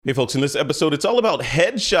Hey folks, in this episode, it's all about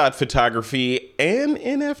headshot photography and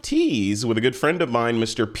NFTs with a good friend of mine,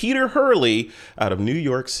 Mr. Peter Hurley out of New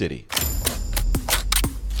York City.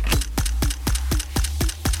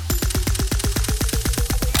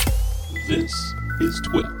 This is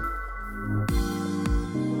TWiP.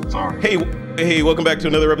 Sorry. Hey, welcome back to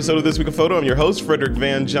another episode of This Week of Photo. I'm your host, Frederick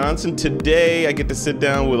Van Johnson. Today, I get to sit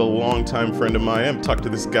down with a longtime friend of mine. I haven't talked to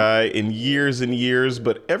this guy in years and years,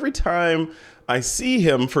 but every time I see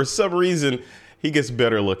him, for some reason, he gets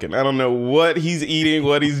better looking. I don't know what he's eating,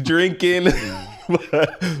 what he's drinking.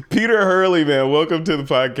 Peter Hurley, man, welcome to the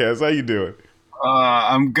podcast. How you doing?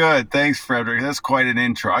 I'm good. Thanks, Frederick. That's quite an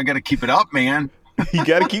intro. I got to keep it up, man. You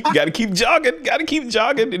gotta keep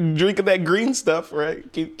jogging and drinking that green stuff, right?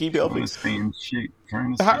 Keep healthy.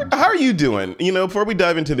 How are you doing? You know, before we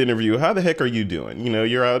dive into the interview, how the heck are you doing? You know,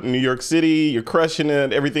 you're out in New York City, you're crushing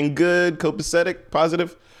it. Everything good, copacetic,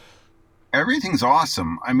 positive? Everything's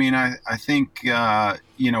awesome. I mean, I think,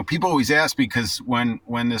 people always ask me because when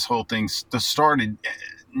this whole thing started,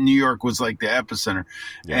 New York was like the epicenter.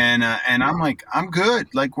 Yeah. And I'm like, I'm good.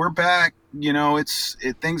 Like, we're back. You know,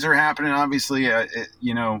 things are happening. Obviously, I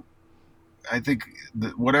think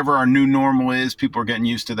whatever our new normal is, people are getting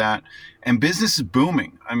used to that, and business is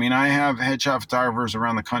booming. I mean, I have headshot photographers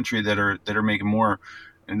around the country that are making more,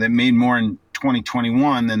 and they made more in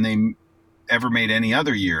 2021 than they ever made any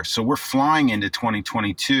other year. So we're flying into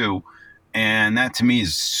 2022, and that to me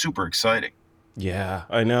is super exciting. Yeah,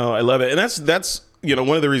 I know. I love it. And that's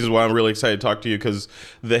one of the reasons why I'm really excited to talk to you, because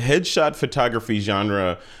the headshot photography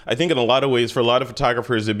genre, I think in a lot of ways, for a lot of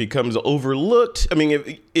photographers, it becomes overlooked. I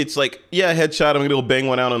mean, it's like, yeah, headshot, I'm going to go bang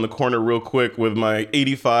one out on the corner real quick with my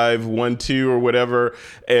 85 1.2 or whatever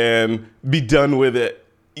and be done with it.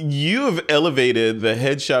 You have elevated the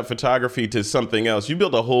headshot photography to something else. You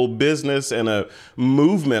built a whole business and a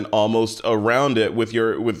movement almost around it with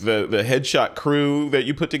the headshot crew that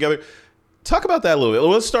you put together. Talk about that a little bit.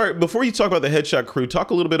 Let's start, before you talk about the headshot crew, talk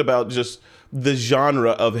a little bit about just the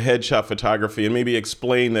genre of headshot photography and maybe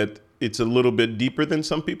explain that it's a little bit deeper than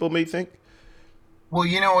some people may think. Well,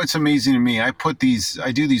 you know, it's amazing to me. I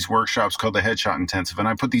do these workshops called the Headshot Intensive, and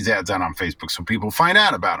I put these ads out on Facebook so people find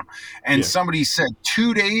out about them. And somebody said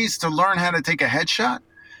 2 days to learn how to take a headshot,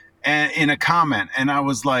 and in a comment. And I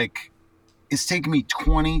was like, it's taken me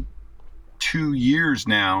 22 years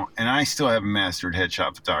now, and I still haven't mastered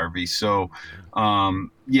headshot photography. So,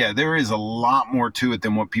 there is a lot more to it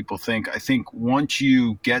than what people think. I think once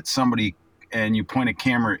you get somebody and you point a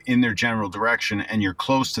camera in their general direction and you're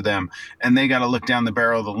close to them and they got to look down the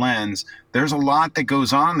barrel of the lens, there's a lot that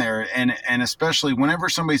goes on there. And especially whenever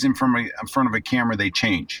somebody's in front of a camera, they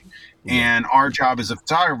change. Yeah. And our job as a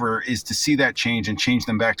photographer is to see that change and change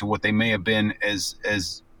them back to what they may have been as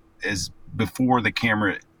before the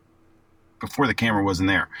camera wasn't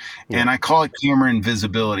there. Yeah. And I call it camera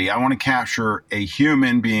invisibility. I want to capture a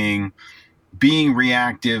human being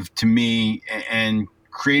reactive to me and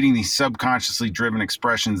creating these subconsciously driven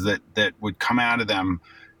expressions that would come out of them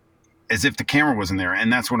as if the camera wasn't there.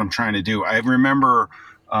 And that's what I'm trying to do. I remember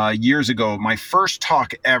years ago, my first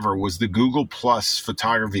talk ever was the Google Plus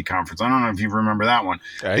photography conference. I don't know if you remember that one.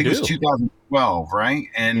 I think it was 2012, right?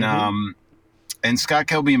 And and Scott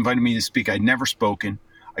Kelby invited me to speak. I'd never spoken.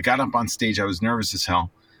 I got up on stage. I was nervous as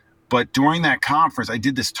hell. But during that conference, I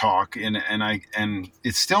did this talk, and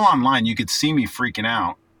it's still online. You could see me freaking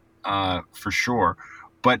out for sure.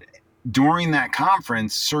 But during that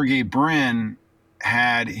conference, Sergey Brin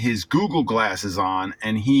had his Google glasses on,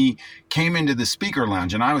 and he came into the speaker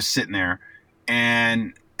lounge, and I was sitting there,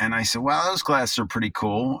 and I said, "Wow, those glasses are pretty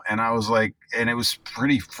cool." And I was like, and it was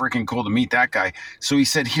pretty freaking cool to meet that guy. So he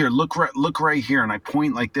said, "Here, look right here," and I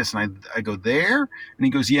point like this, and I go, "There?" And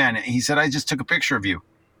he goes, "Yeah." And he said, "I just took a picture of you."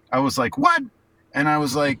 I was like, "What?" And I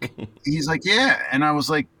was like, he's like, "Yeah." And I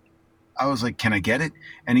was like, "Can I get it?"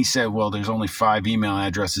 And he said, "Well, there's only 5 email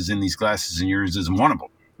addresses in these glasses, and yours isn't one of them."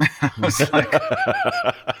 I was like,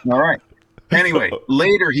 all right. Anyway,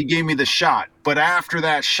 later he gave me the shot. But after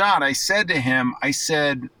that shot, I said to him,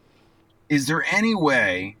 is there any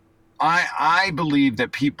way, I believe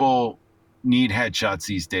that people need headshots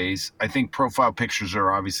these days. I think profile pictures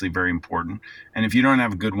are obviously very important. And if you don't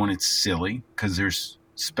have a good one, it's silly because there's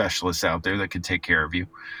specialists out there that could take care of you.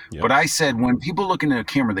 Yep. But I said, when people look into a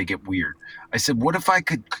camera, they get weird. I said, what if I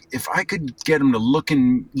could get them to look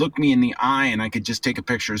me in the eye and I could just take a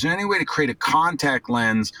picture? Is there any way to create a contact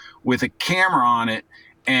lens with a camera on it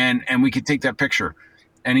and we could take that picture?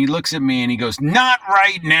 And he looks at me and he goes, "Not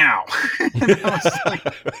right now." And I was like,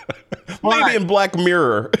 maybe in Black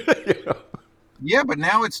Mirror. Yeah, but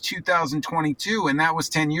now it's 2022, and that was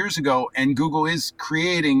 10 years ago. And Google is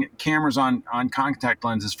creating cameras on contact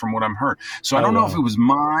lenses, from what I'm heard. So I Oh don't know if it wow. was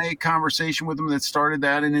my conversation with him that started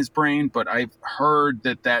that in his brain, but I've heard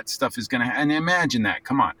that that stuff is going to. And imagine that.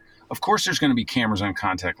 Come on. Of course, there's going to be cameras on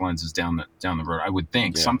contact lenses down the road. I would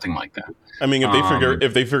think Yeah. something like that. I mean, Um,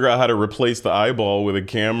 if they figure out how to replace the eyeball with a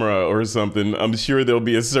camera or something, I'm sure there'll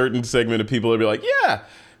be a certain segment of people that'll be like, yeah,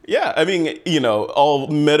 yeah. I mean, all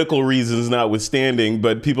medical reasons notwithstanding,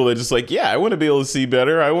 but people are just like, yeah, I want to be able to see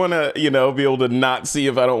better. I want to, be able to not see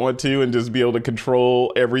if I don't want to, and just be able to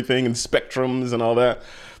control everything and spectrums and all that.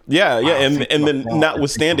 Yeah, yeah, wow, think and about then that.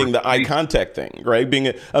 notwithstanding the eye contact thing, right?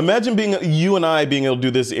 Imagine being you and I being able to do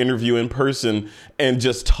this interview in person and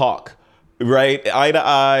just talk, right, eye to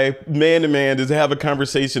eye, man to man, just have a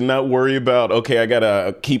conversation, not worry about, okay, I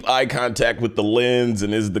gotta keep eye contact with the lens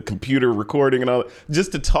and is the computer recording and all that,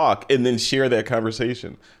 just to talk and then share that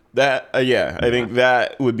conversation. That yeah, I think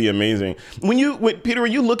that would be amazing. Peter,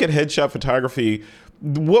 when you look at headshot photography,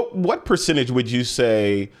 what percentage would you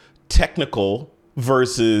say technical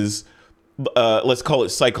versus let's call it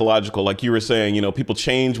psychological? Like you were saying, people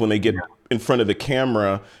change when they get in front of the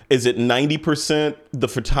camera. Is it 90% the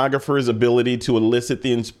photographer's ability to elicit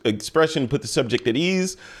the expression, put the subject at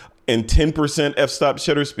ease, and 10% f-stop,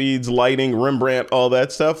 shutter speeds, lighting, Rembrandt, all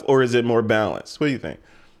that stuff? Or is it more balanced? What do you think?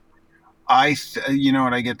 You know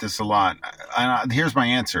what? I get this a lot. Here's my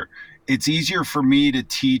answer. It's easier for me to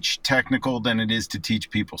teach technical than it is to teach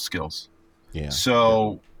people skills. Yeah.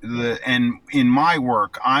 So and in my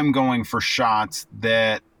work, I'm going for shots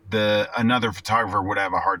that another photographer would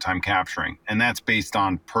have a hard time capturing, and that's based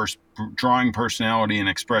on drawing personality and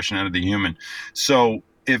expression out of the human. So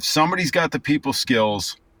if somebody's got the people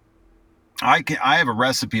skills, I have a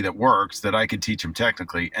recipe that works that I could teach them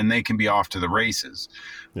technically, and they can be off to the races.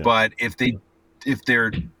 Yeah. But if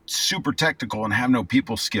they're super technical and have no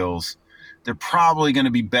people skills, they're probably going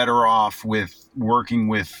to be better off with working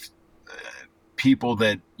with people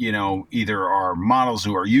that either are models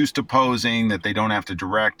who are used to posing, that they don't have to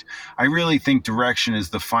direct. I really think direction is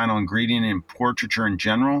the final ingredient in portraiture in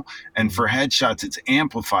general, and for headshots it's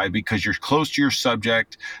amplified because you're close to your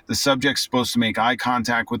subject. The subject's supposed to make eye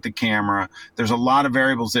contact with the camera. There's a lot of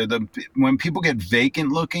variables there. When people get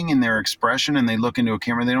vacant looking in their expression and they look into a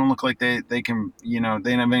camera, they don't look like they can, they don't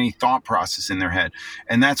have any thought process in their head,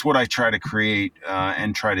 and that's what I try to create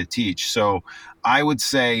and try to teach. So I would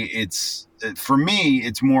say for me,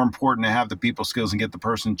 it's more important to have the people skills and get the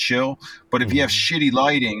person chill. But if you have shitty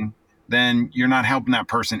lighting, then you're not helping that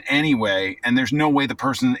person anyway. And there's no way the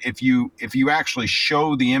person, if you actually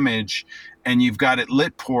show the image and you've got it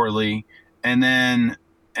lit poorly, and then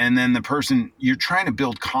the person, you're trying to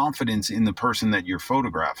build confidence in the person that you're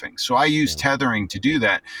photographing. So I use tethering to do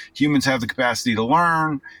that. Humans have the capacity to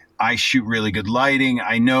learn. I shoot really good lighting.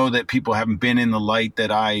 I know that people haven't been in the light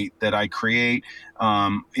that I create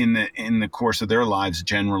in the course of their lives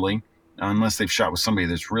generally, unless they've shot with somebody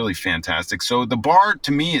that's really fantastic. So the bar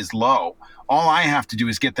to me is low. All I have to do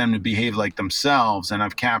is get them to behave like themselves, and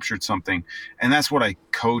I've captured something. And that's what I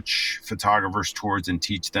coach photographers towards and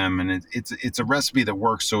teach them. And it's a recipe that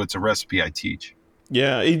works, so it's a recipe I teach.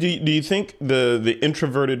 Yeah. Do you think the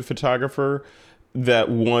introverted photographer that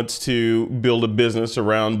wants to build a business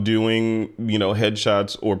around doing,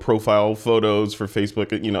 headshots or profile photos for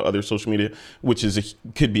Facebook, other social media, which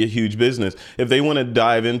could be a huge business. If they want to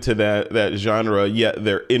dive into that genre, yet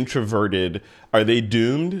they're introverted, are they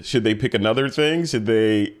doomed? Should they pick another thing? Should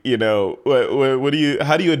they,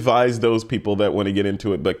 how do you advise those people that want to get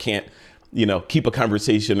into it but can't, keep a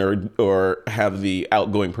conversation or have the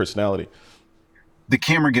outgoing personality? The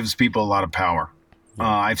camera gives people a lot of power.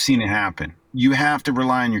 I've seen it happen. You have to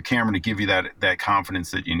rely on your camera to give you that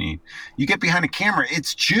confidence that you need. You get behind a camera,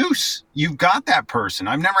 it's juice. You've got that person.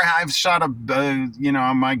 I've shot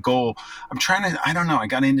my goal. I don't know. I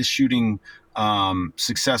got into shooting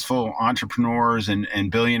successful entrepreneurs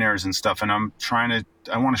and billionaires and stuff. And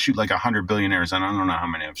I want to shoot like 100 billionaires. And I don't know how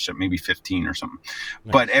many I've shot, maybe 15 or something.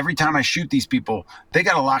 Nice. But every time I shoot these people, they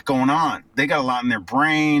got a lot going on. They got a lot in their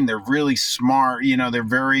brain. They're really smart. They're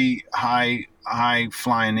very high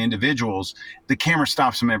flying individuals. The camera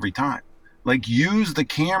stops them every time. Like, use the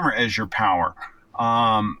camera as your power.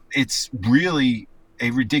 It's really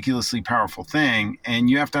a ridiculously powerful thing. And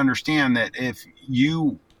you have to understand that if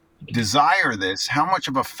you desire this, how much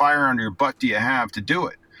of a fire under your butt do you have to do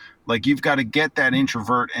it? Like, you've got to get that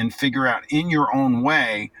introvert and figure out in your own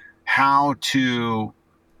way how to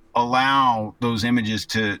allow those images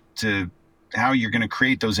to how you're going to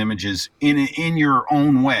create those images in your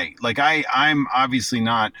own way. Like, I'm obviously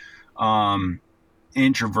not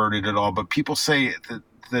introverted at all, but people say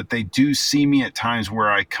that they do see me at times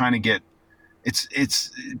where I kind of get,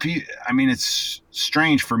 I mean, it's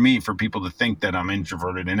strange for me, for people to think that I'm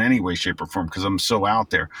introverted in any way, shape, or form, because I'm so out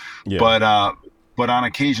there. Yeah. But on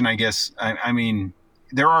occasion, I guess, I mean,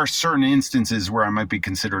 there are certain instances where I might be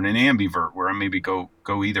considered an ambivert, where I maybe go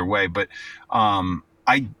either way. But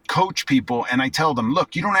I coach people and I tell them,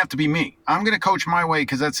 look, you don't have to be me. I'm going to coach my way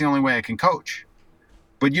because that's the only way I can coach.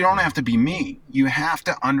 But you don't have to be me. You have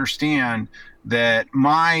to understand that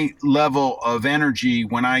my level of energy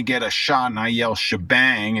when I get a shot and I yell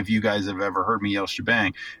shebang, if you guys have ever heard me yell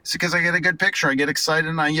shebang, it's because I get a good picture. I get excited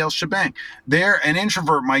and I yell shebang. There, an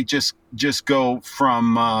introvert might just go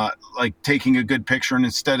from like taking a good picture, and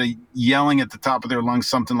instead of yelling at the top of their lungs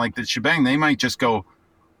something like the shebang, they might just go,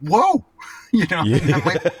 whoa, you know, get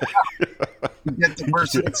the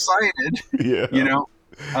person excited, you know.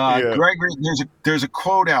 Gregory, there's a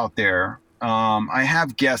quote out there. I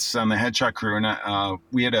have guests on the Headshot crew, and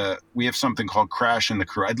we have something called Crash in the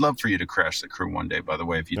Crew. I'd love for you to crash the crew one day, by the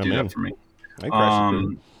way, if you do that for me.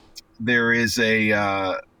 There is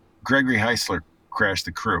a Gregory Heisler Crash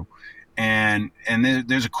the Crew, and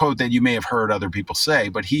there's a quote that you may have heard other people say,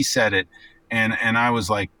 but he said it, and I was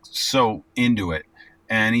like so into it.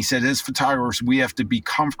 And he said, as photographers, we have to be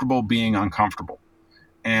comfortable being uncomfortable.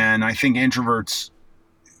 And I think introverts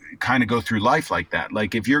kind of go through life like that.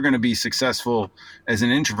 Like, if you're going to be successful as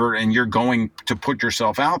an introvert and you're going to put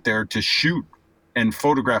yourself out there to shoot and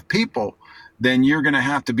photograph people, then you're going to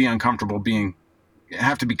have to be comfortable being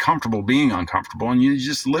uncomfortable, and you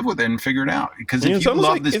just live with it and figure it out. Because if you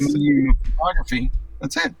love this medium of photography,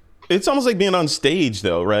 that's it. It's almost like being on stage,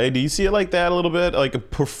 though, right? Do you see it like that a little bit, like a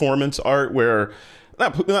performance art where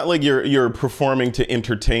not like you're performing to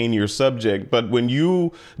entertain your subject, but do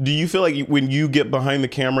you feel like when you get behind the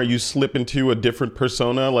camera, you slip into a different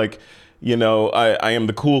persona? Like, you know, I am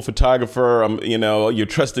the cool photographer. You're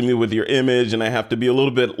trusting me with your image, and I have to be a little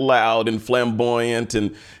bit loud and flamboyant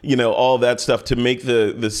and, you know, all that stuff to make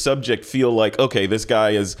the subject feel like, okay, this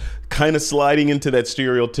guy is kind of sliding into that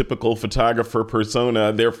stereotypical photographer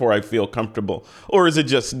persona, therefore I feel comfortable. Or is it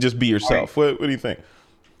just be yourself? What do you think?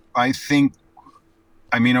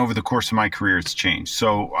 I mean, over the course of my career, it's changed.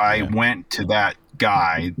 So I went to that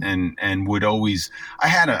guy and would always,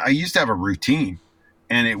 I used to have a routine,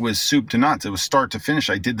 and it was soup to nuts. It was start to finish.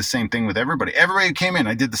 I did the same thing with everybody. Everybody who came in,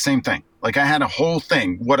 I did the same thing. Like, I had a whole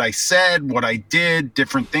thing, what I said, what I did,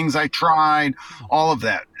 different things I tried, all of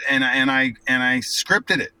that. And I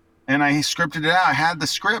scripted it, and I scripted it out. I had the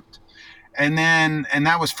script. And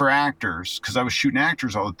that was for actors, because I was shooting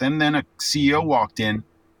actors all the time. Then a CEO walked in,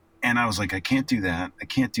 and I was like, I can't do that. I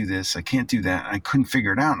can't do this. I can't do that. And I couldn't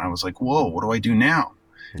figure it out. And I was like, whoa, what do I do now?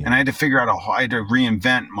 Yeah. And I had to figure out I had to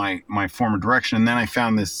reinvent my former direction. And then I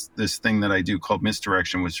found this thing that I do called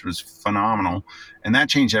misdirection, which was phenomenal. And that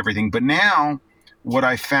changed everything. But now what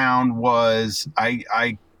I found was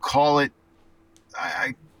I coined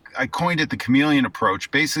it the chameleon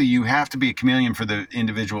approach. Basically, you have to be a chameleon for the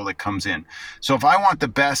individual that comes in. So if I want the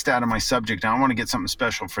best out of my subject and I want to get something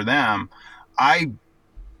special for them,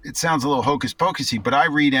 it sounds a little hocus pocusy, but I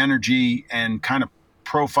read energy and kind of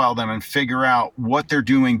profile them and figure out what they're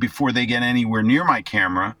doing before they get anywhere near my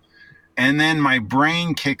camera. And then my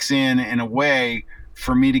brain kicks in a way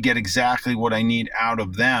for me to get exactly what I need out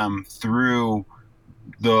of them through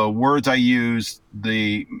the words I use,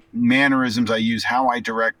 the mannerisms I use, how I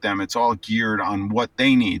direct them. It's all geared on what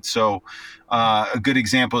they need. So a good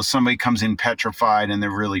example is somebody comes in petrified and they're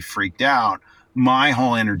really freaked out. My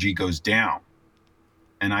whole energy goes down.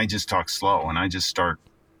 And I just talk slow, and I just start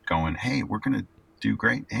going, hey, we're going to do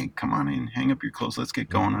great. Hey, come on in, hang up your clothes. Let's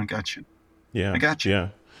get going. I got you. Yeah. I got you. Yeah.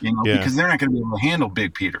 You know, because they're not going to be able to handle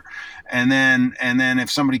Big Peter. And then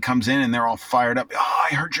if somebody comes in and they're all fired up, oh,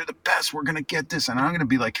 I heard you're the best. We're going to get this. And I'm going to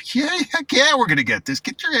be like, yeah, heck yeah, we're going to get this.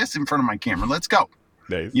 Get your ass in front of my camera. Let's go.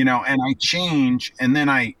 Nice. You know, and I change, and then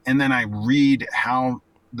I read how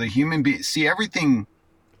the human being see everything.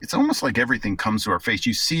 It's almost like everything comes to our face.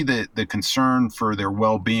 You see the concern for their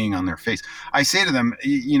well-being on their face. I say to them,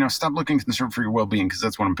 you know, stop looking concerned for your well-being, because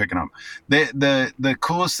that's what I'm picking up. The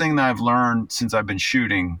coolest thing that I've learned since I've been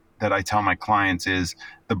shooting that I tell my clients is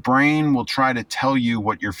the brain will try to tell you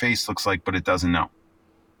what your face looks like, but it doesn't know.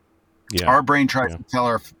 Yeah. Our brain tries to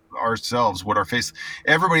tell ourselves what our face.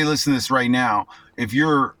 Everybody listen to this right now. If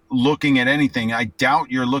you're looking at anything, I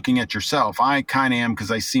doubt you're looking at yourself. I kind of am,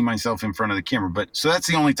 because I see myself in front of the camera. But so that's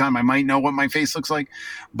the only time I might know what my face looks like.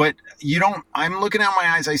 But you don't. I'm looking at my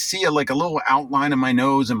eyes. I see a little outline of my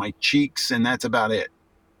nose and my cheeks, and that's about it.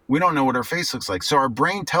 We don't know what our face looks like. So our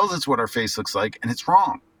brain tells us what our face looks like, and it's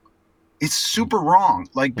wrong. It's super wrong.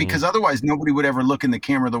 Like, because otherwise nobody would ever look in the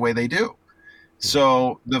camera the way they do.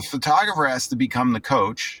 So the photographer has to become the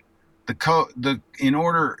coach.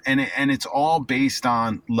 And it's all based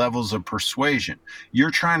on levels of persuasion.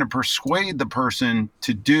 You're trying to persuade the person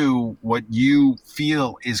to do what you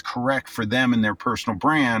feel is correct for them and their personal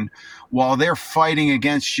brand, while they're fighting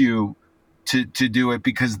against you to do it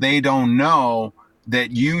because they don't know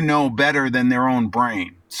that you know better than their own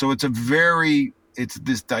brain. So it's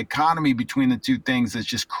this dichotomy between the two things that's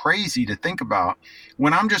just crazy to think about,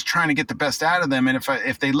 when I'm just trying to get the best out of them. And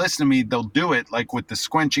if they listen to me, they'll do it, like with the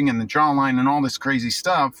squinching and the jawline and all this crazy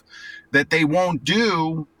stuff that they won't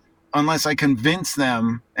do unless I convince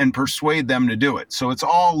them and persuade them to do it. So it's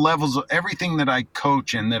all levels of everything that I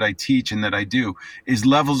coach and that I teach and that I do is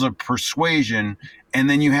levels of persuasion. And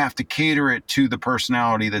then you have to cater it to the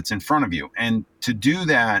personality that's in front of you. And to do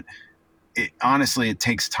that, honestly, it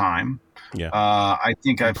takes time. Yeah. I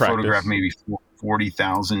think I've photographed maybe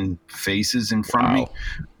 40,000 faces in front of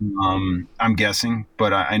me. I'm guessing,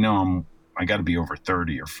 but I know I got to be over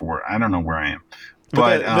 30 or 40. I don't know where I am.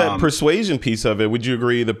 But that persuasion piece of it, would you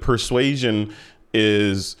agree the persuasion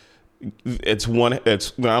is I don't want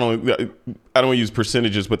to use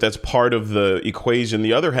percentages, but that's part of the equation.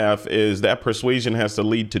 The other half is that persuasion has to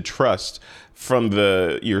lead to trust from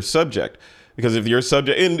your subject. Because if your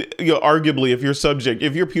subject, and arguably if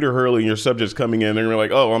you're Peter Hurley and your subject's coming in and you're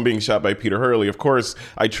like, oh, I'm being shot by Peter Hurley, of course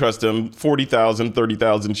I trust him. 40,000,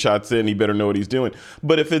 30,000 shots in, he better know what he's doing.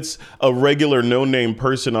 But if it's a regular no-name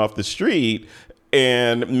person off the street,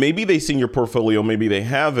 and maybe they've seen your portfolio, maybe they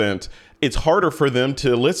haven't, it's harder for them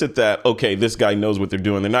to elicit that, okay, this guy knows what they're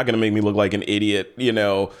doing. They're not going to make me look like an idiot.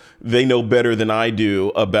 They know better than I do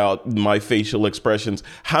about my facial expressions.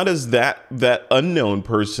 How does that unknown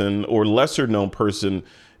person or lesser known person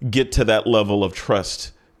get to that level of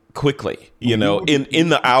trust quickly, in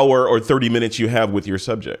the hour or 30 minutes you have with your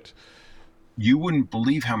subject? You wouldn't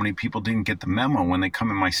believe how many people didn't get the memo when they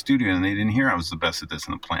come in my studio and they didn't hear I was the best at this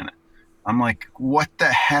on the planet. I'm like, what the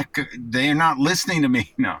heck? They're not listening to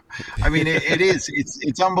me. No, I mean,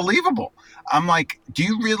 it's unbelievable. I'm like, do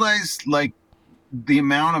you realize like the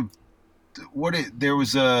amount of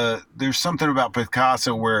there's something about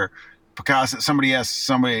Picasso where somebody asked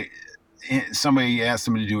him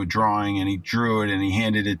to do a drawing and he drew it and he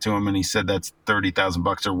handed it to him and he said, that's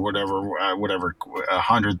 $30,000 or whatever,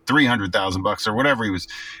 300,000 bucks or whatever he was.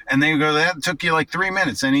 And they go, that took you like 3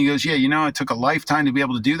 minutes. And he goes, yeah, it took a lifetime to be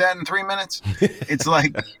able to do that in 3 minutes. It's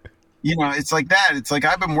like, it's like that. It's like,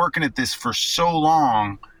 I've been working at this for so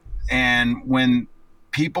long. And when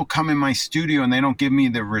people come in my studio and they don't give me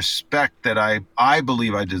the respect that I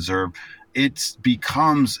believe I deserve, it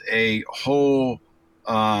becomes a whole,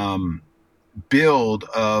 build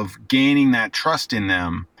of gaining that trust in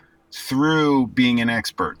them through being an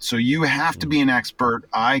expert. So you have to be an expert.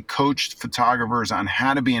 I coached photographers on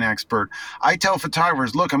how to be an expert. I tell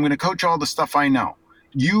photographers, look, I'm going to coach all the stuff I know.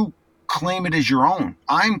 You claim it as your own.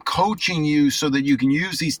 I'm coaching you so that you can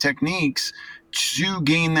use these techniques to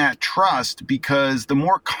gain that trust, because the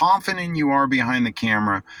more confident you are behind the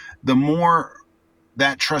camera, the more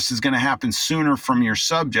that trust is going to happen sooner from your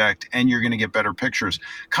subject and you're going to get better pictures.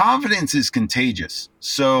 Confidence is contagious.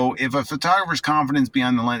 So if a photographer's confidence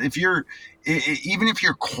behind the lens, even if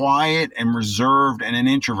you're quiet and reserved and an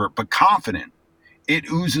introvert, but confident, it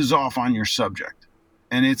oozes off on your subject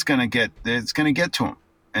and it's going to get to them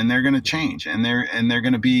and they're going to change and they're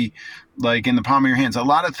going to be like in the palm of your hands. A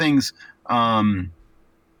lot of things, I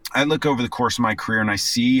look over the course of my career and I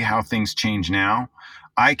see how things change now.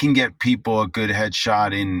 I can get people a good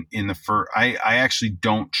headshot in the first. I actually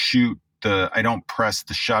don't I don't press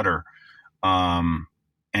the shutter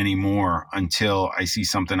anymore until I see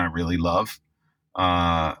something I really love,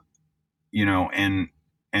 and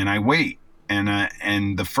I wait.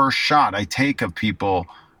 And the first shot I take of people,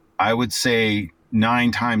 I would say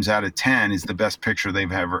 9 times out of 10 is the best headshot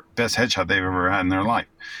they've ever had in their life.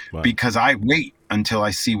 Wow. Because I wait until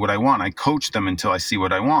I see what I want. I coach them until I see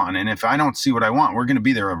what I want. And if I don't see what I want, we're going to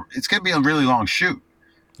be there. It's going to be a really long shoot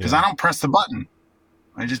because I don't press the button.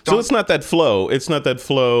 I just don't. So it's not that flow. It's not that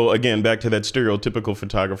flow. Again, back to that stereotypical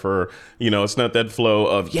photographer. It's not that flow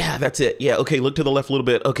of, yeah, that's it. Yeah. Okay. Look to the left a little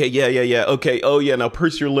bit. Okay. Yeah. Okay. Oh yeah. Now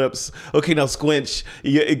purse your lips. Okay. Now squinch.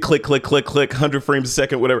 Yeah. Click, 100 frames a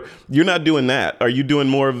second, whatever. You're not doing that. Are you doing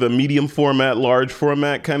more of the medium format, large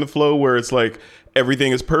format kind of flow where it's like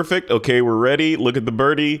everything is perfect? Okay. We're ready. Look at the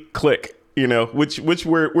birdie. Click. Where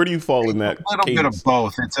do you fall in that? A little bit of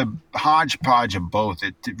both. It's a hodgepodge of both.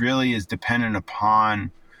 It really is dependent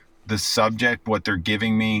upon the subject, what they're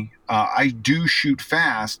giving me. I do shoot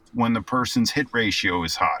fast when the person's hit ratio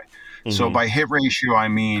is high. Mm-hmm. So by hit ratio, I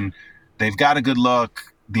mean they've got a good look.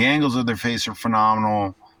 The angles of their face are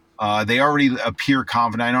phenomenal. They already appear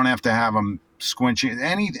confident. I don't have to have them squinching.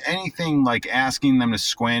 Anything like asking them to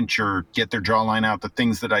squinch or get their jawline out. The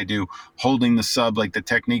things that I do, holding the sub, like the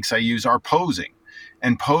techniques I use are posing.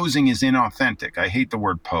 And posing is inauthentic. I hate the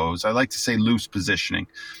word pose. I like to say loose positioning.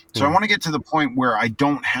 So I want to get to the point where I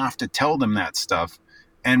don't have to tell them that stuff,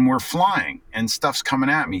 and we're flying and stuff's coming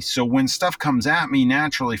at me. So when stuff comes at me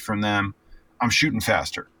naturally from them, I'm shooting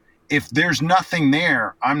faster. If there's nothing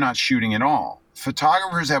there, I'm not shooting at all.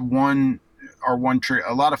 Photographers have one trick.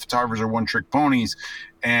 A lot of photographers are one trick ponies,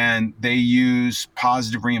 and they use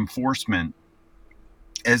positive reinforcement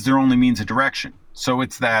as their only means of direction. So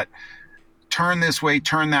it's that turn this way,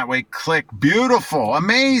 turn that way, click, beautiful,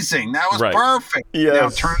 amazing, that was perfect.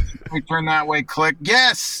 Yes. Now turn that way, click,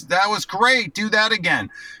 yes, that was great, do that again.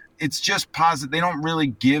 It's just positive. They don't really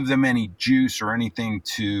give them any juice or anything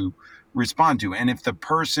to respond to. And if the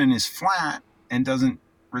person is flat and doesn't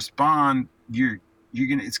respond,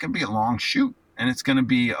 it's gonna be a long shoot, and it's gonna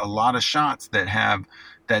be a lot of shots that have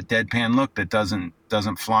that deadpan look that doesn't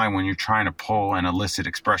fly when you're trying to pull an illicit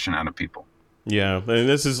expression out of people. Yeah, and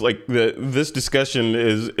this is like this discussion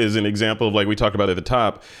is an example of, like we talked about at the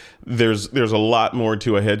top. There's a lot more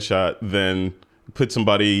to a headshot than put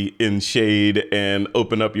somebody in shade and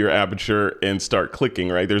open up your aperture and start clicking,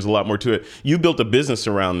 right? There's a lot more to it. You built a business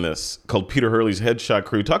around this called Peter Hurley's Headshot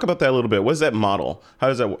Crew. Talk about that a little bit. What is that model? How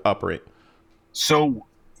does that operate? So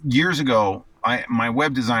years ago, my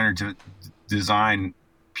web designer designed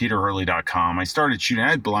PeterHurley.com. I started shooting.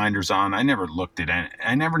 I had blinders on. I never looked at it.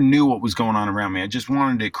 I never knew what was going on around me. I just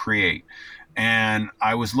wanted to create. And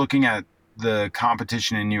I was looking at the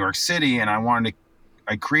competition in New York City, and I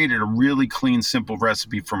created a really clean, simple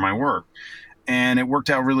recipe for my work. And it worked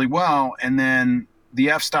out really well. And then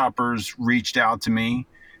the F-Stoppers reached out to me,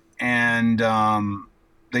 and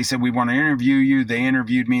they said, we want to interview you. They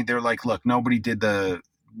interviewed me. They're like, look,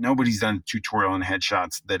 nobody's done a tutorial in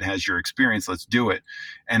headshots that has your experience. Let's do it.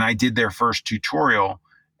 And I did their first tutorial.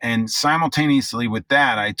 And simultaneously with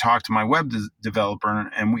that, I talked to my web developer,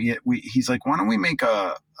 and he's like, why don't we make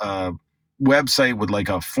a website with like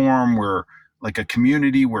a forum where, like a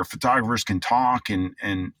community where photographers can talk. And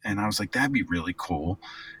I was like, that'd be really cool.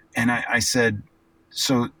 And I said,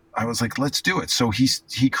 so I was like, let's do it. So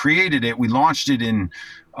he created it. We launched it in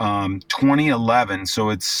 2011. So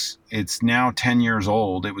it's now 10 years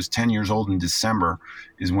old. It was 10 years old in December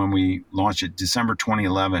is when we launched it, December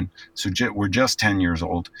 2011. So we're just 10 years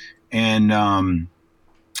old. And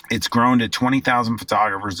it's grown to 20,000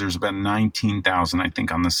 photographers. There's about 19,000, I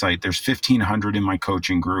think, on the site. There's 1,500 in my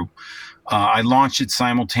coaching group. I launched it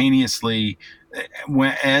simultaneously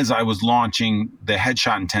as I was launching the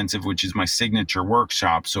Headshot Intensive, which is my signature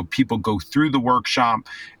workshop. So people go through the workshop,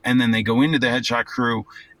 and then they go into the Headshot Crew,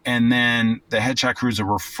 and then the Headshot Crew is a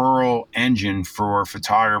referral engine for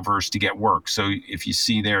photographers to get work. So if you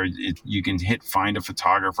see there, you can hit find a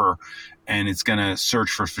photographer, and it's going to search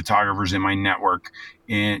for photographers in my network.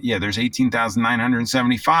 And yeah, there's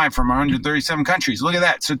 18,975 from 137 countries. Look at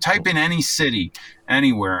that. So type in any city,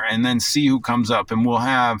 anywhere, and then see who comes up. And we'll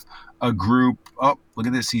have a group. Oh, look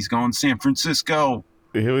at this. He's going San Francisco.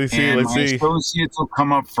 Here we see. And let's my see. associates will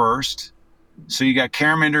come up first. So you got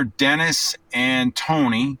Caraminder, Dennis, and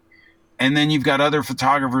Tony. And then you've got other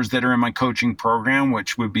photographers that are in my coaching program,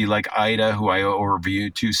 which would be like Ida, who I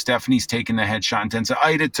overviewed too. Stephanie's taking the Headshot Intensive.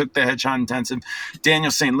 Ida took the Headshot Intensive.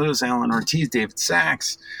 Daniel St. Louis, Alan Ortiz, David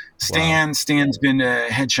Sachs. Stan's been to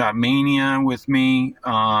Headshot Mania with me.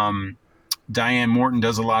 Diane Morton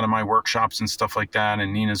does a lot of my workshops and stuff like that.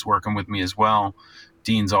 And Nina's working with me as well.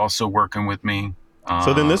 Dean's also working with me.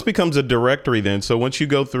 So then this becomes a directory then. So once you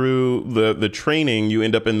go through the training, you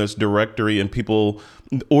end up in this directory, and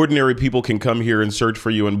ordinary people can come here and search for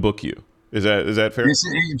you and book you. Is that fair? And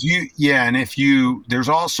there's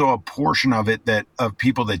also a portion of it of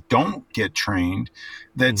people that don't get trained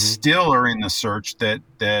that still are in the search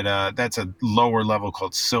that's a lower level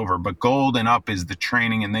called silver, but gold and up is the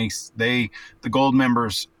training, and the gold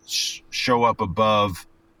members show up above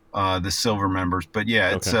the silver members. But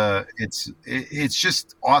yeah, it's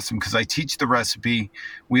just awesome because I teach the recipe.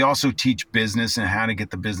 We also teach business and how to get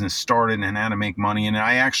the business started and how to make money. And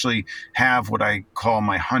I actually have what I call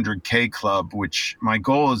my 100K club, which my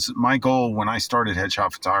goal when I started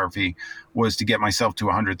headshot photography was to get myself to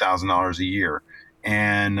 $100,000 a year.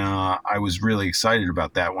 And I was really excited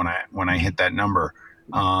about that when I hit that number.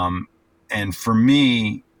 And for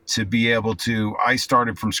me to be able to, I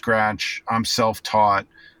started from scratch. I'm self-taught.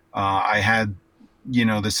 I had,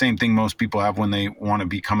 the same thing most people have when they want to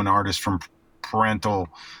become an artist from a parental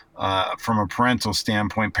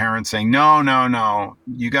standpoint, parents saying, no,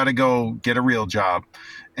 you got to go get a real job.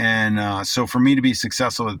 And so for me to be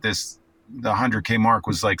successful at this, the 100K mark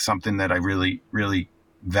was like something that I really, really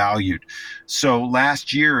valued. So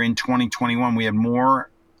last year in 2021, we had more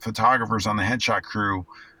photographers on the headshot crew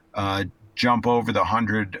jump over the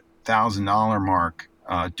 $100,000 mark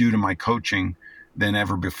due to my coaching than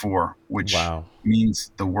ever before, which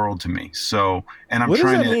means the world to me. So, and I'm what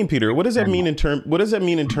trying does that mean, Peter? What does that mean in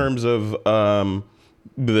terms of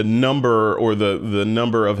the number or the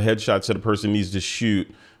number of headshots that a person needs to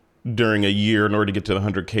shoot during a year in order to get to the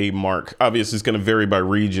 100K mark? Obviously, it's going to vary by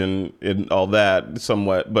region and all that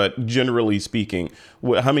somewhat, but generally speaking,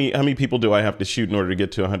 how many people do I have to shoot in order to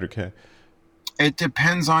get to 100K? It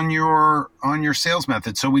depends on your sales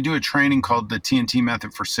method. So we do a training called the TNT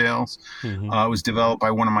method for sales. Mm-hmm. It was developed by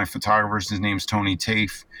one of my photographers. His name's Tony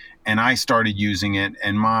Tafe, and I started using it.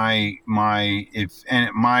 And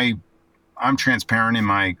I'm transparent in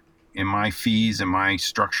my fees and my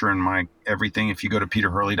structure and my everything. If you go to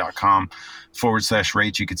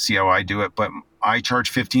peterhurley.com/rates, you could see how I do it. But I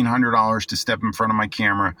charge $1,500 to step in front of my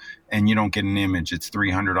camera, and you don't get an image. It's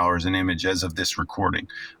 $300 an image as of this recording.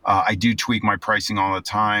 I do tweak my pricing all the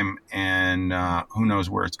time, and who knows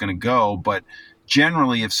where it's going to go. But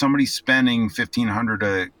generally, if somebody's spending $1,500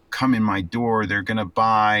 to come in my door, they're going to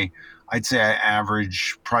buy, I'd say I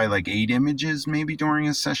average probably like 8 images maybe during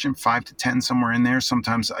a session, 5 to 10, somewhere in there.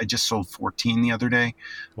 Sometimes I just sold 14 the other day.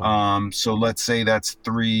 Wow. So let's say that's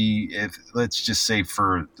 3. Let's just say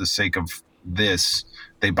for the sake of this,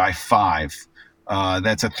 they buy 5.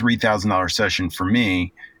 That's a $3,000 session for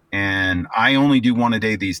me. And I only do 1 a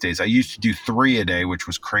day these days. I used to do 3 a day, which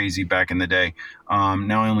was crazy back in the day.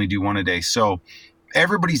 Now I only do 1 a day. So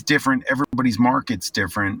everybody's different. Everybody's market's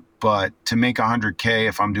different. But to make 100K,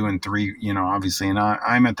 if I'm doing 3, obviously, and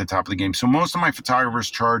I'm at the top of the game. So most of my photographers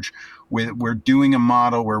charge we're doing a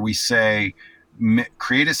model where we say,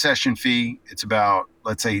 create a session fee. It's about,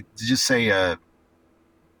 let's say, just say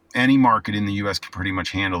any market in the U.S. can pretty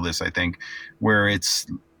much handle this, I think, where you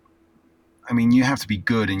have to be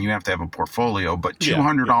good and you have to have a portfolio, but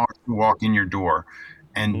 $200 to walk in your door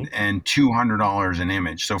and $200 an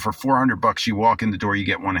image. So for $400, you walk in the door, you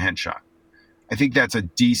get 1 headshot. I think that's a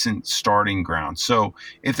decent starting ground. So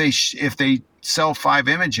if they sell 5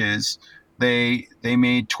 images, they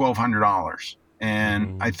made $1,200.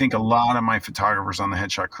 And I think a lot of my photographers on the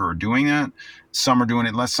headshot crew are doing that. Some are doing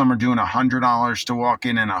it less. Some are doing $100 to walk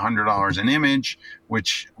in and $100 an image,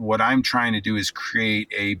 which what I'm trying to do is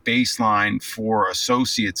create a baseline for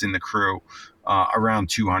associates in the crew around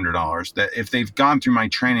 $200. That if they've gone through my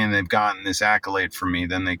training and they've gotten this accolade from me,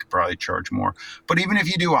 then they could probably charge more. But even if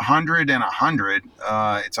you do 100 and 100,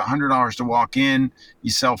 it's $100 to walk in. You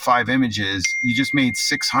sell 5 images. You just made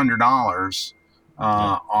 $600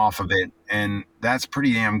 off of it, and that's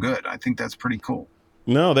pretty damn good. I think that's pretty cool.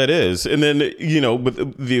 No, that is. And then,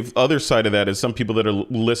 but the other side of that is some people that are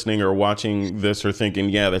listening or watching this are thinking,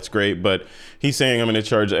 yeah, that's great, but he's saying I'm going to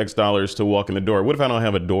charge X dollars to walk in the door. What if I don't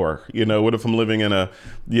have a door? What if I'm living in a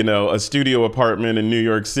studio apartment in New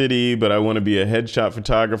York City, but I want to be a headshot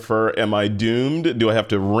photographer? Am I doomed? Do I have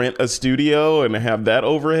to rent a studio and have that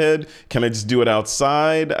overhead? Can I just do it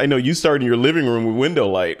outside? I know you started in your living room with window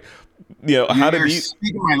light. How did you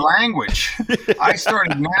speak my language? I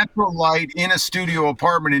started natural light in a studio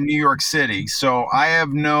apartment in New York City, so I have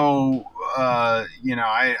no,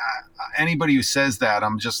 anybody who says that,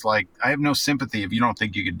 I'm just like, I have no sympathy if you don't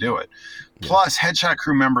think you could do it. Yeah. Plus, headshot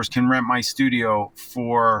crew members can rent my studio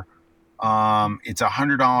for, it's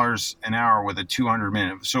 $100 an hour with a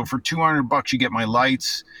 200-minute. So for $200, you get my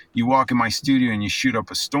lights. You walk in my studio and you shoot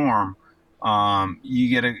up a storm.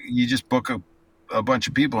 You just book a bunch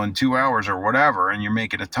of people in 2 hours or whatever, and you're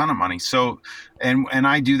making a ton of money. So, and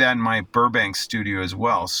I do that in my Burbank studio as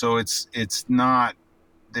well. So it's not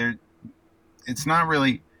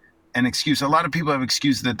really an excuse. A lot of people have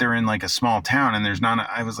excuses that they're in like a small town and there's not,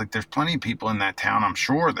 I was like, there's plenty of people in that town, I'm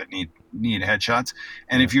sure, that need headshots.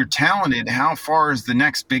 And if you're talented, how far is the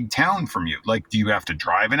next big town from you? Like, do you have to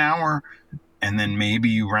drive an hour and then maybe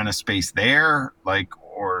you rent a space there? Like,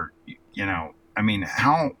 or,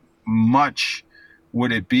 how much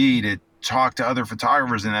would it be to talk to other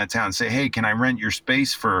photographers in that town and say, hey, can I rent your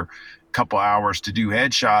space for a couple hours to do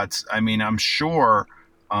headshots? I'm sure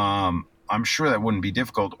that wouldn't be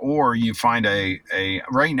difficult. Or you find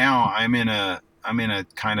right now I'm in a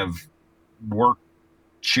kind of work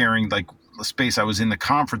sharing, like, space. I was in the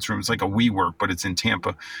conference room. It's like a WeWork, but it's in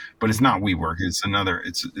Tampa, but it's not WeWork. It's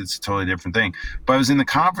a totally different thing. But I was in the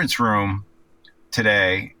conference room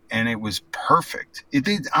today, and it was perfect.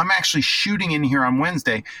 I'm actually shooting in here on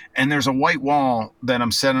Wednesday, and there's a white wall that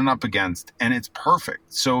I'm setting up against, and it's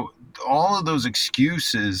perfect. So all of those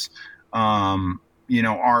excuses,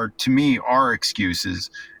 are, to me, are excuses.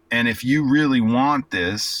 And if you really want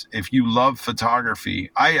this, if you love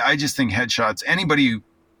photography, I just think headshots, anybody who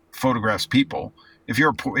photographs people, if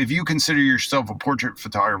you consider yourself a portrait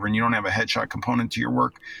photographer and you don't have a headshot component to your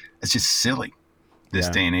work, it's just silly this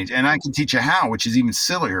day and age. And I can teach you how, which is even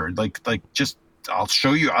sillier. Just I'll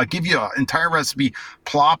show you. I'll give you an entire recipe.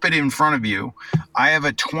 Plop it in front of you. I have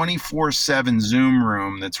a 24/7 Zoom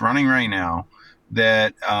room that's running right now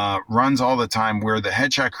that runs all the time, where the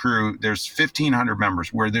headshot crew, there's 1,500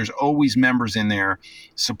 members, where there's always members in there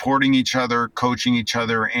supporting each other, coaching each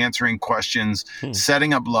other, answering questions,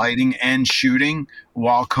 setting up lighting and shooting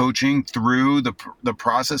while coaching through the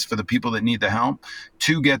process for the people that need the help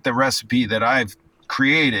to get the recipe that I've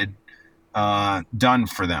created done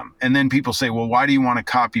for them. And then people say, well, why do you want to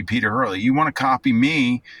copy Peter Hurley? You want to copy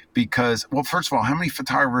me because, well, first of all, how many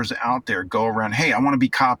photographers out there go around, hey, I want to be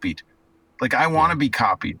copied? Like, I want to be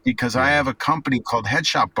copied because I have a company called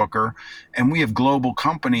Headshot Booker, and we have global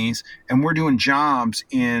companies, and we're doing jobs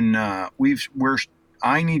in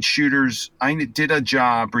I need shooters. I did a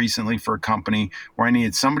job recently for a company where I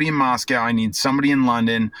needed somebody in Moscow. I need somebody in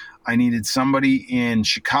London. I needed somebody in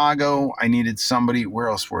Chicago. I needed somebody, where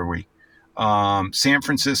else were we? San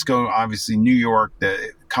Francisco, obviously New York,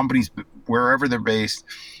 the companies, wherever they're based.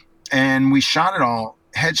 And we shot it all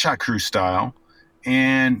headshot crew style,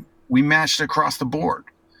 and we matched across the board.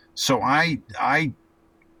 So I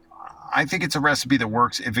think it's a recipe that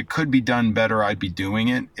works. If it could be done better, I'd be doing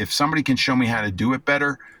it. If somebody can show me how to do it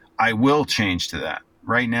better, I will change to that.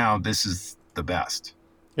 Right now, this is the best.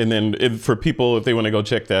 And then for people, if they want to go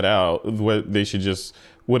check that out, they should just,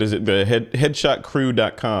 what is it? The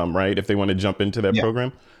headshotcrew.com, right? If they want to jump into that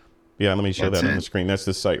program. Yeah, let me show that on the screen. That's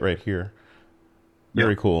the site right here.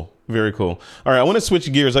 Very cool. Very cool. All right, I want to switch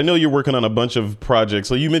gears. I know you're working on a bunch of projects.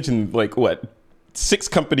 So you mentioned 6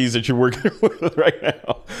 companies that you're working with right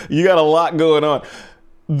now. You got a lot going on.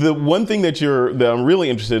 The one thing that I'm really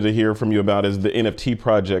interested to hear from you about is the NFT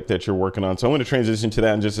project that you're working on. So I want to transition to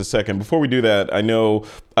that in just a second. Before we do that, I know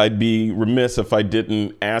I'd be remiss if I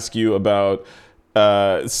didn't ask you about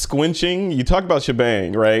squinching. You talk about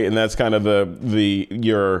shebang, right? And that's kind of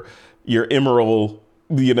your emerald,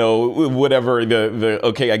 whatever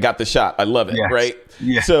okay, I got the shot. I love it. Yes. Right.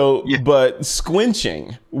 Yeah. So, but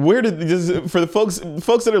squinching, for the folks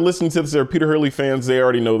that are listening to this, are Peter Hurley fans, they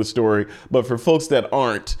already know the story. But for folks that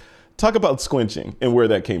aren't, talk about squinching and where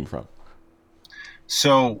that came from.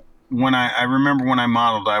 So when I remember when I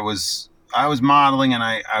modeled, I was modeling, and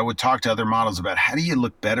I would talk to other models about how do you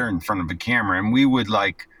look better in front of a camera. And we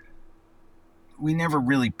never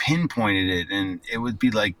really pinpointed it. And it would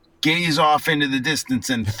be like, gaze off into the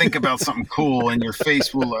distance and think about something cool, and your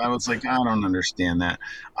face will. I was like, I don't understand that.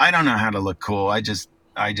 I don't know how to look cool. I just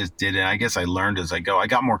did it. I guess I learned as I go. I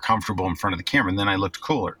got more comfortable in front of the camera, and then I looked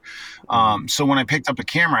cooler. So when I picked up a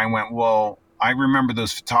camera, I went, well, I remember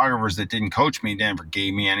those photographers that didn't coach me, never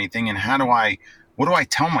gave me anything. And what do I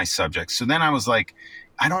tell my subjects? So then I was like,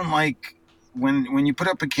 I don't like when you put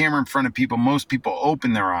up a camera in front of people, most people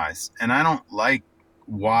open their eyes, and I don't like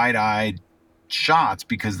wide-eyed shots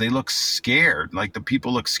because they look scared. Like, the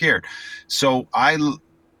people look scared. So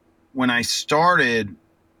when I started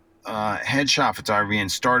headshot photography and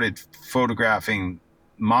started photographing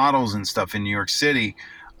models and stuff in New York City,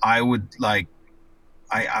 I would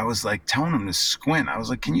I was like telling them to squint. I was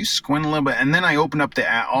like, can you squint a little bit? And then I opened up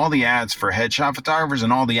all the ads for headshot photographers,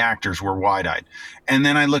 and all the actors were wide-eyed. And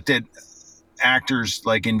then I looked at actors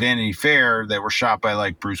like in Vanity Fair that were shot by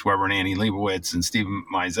like Bruce Weber and Annie Leibovitz and Steven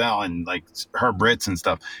Meisel and like Herb Ritts and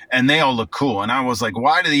stuff, and they all look cool. And I was like,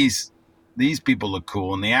 why do these people look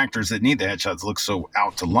cool, and the actors that need the headshots look so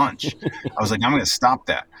out to lunch? I was like, I'm going to stop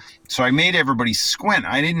that. So I made everybody squint.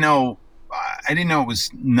 I didn't know it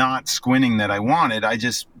was not squinting that I wanted. I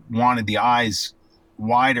just wanted the eyes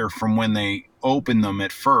wider from when they open them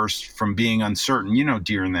at first, from being uncertain.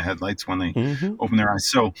 Deer in the headlights when they open their eyes.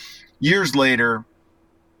 So years later,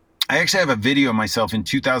 I actually have a video of myself in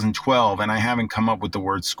 2012, and I haven't come up with the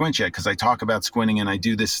word squint yet because I talk about squinting and I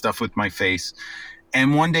do this stuff with my face.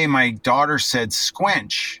 And one day my daughter said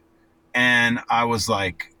squinch, and I was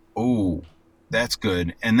like, oh, that's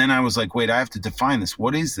good. And then I was like, wait, I have to define this.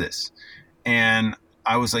 What is this? And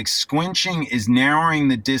I was like, squinching is narrowing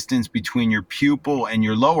the distance between your pupil and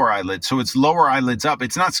your lower eyelid. So it's lower eyelids up.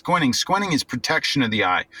 It's not squinting. Squinting is protection of the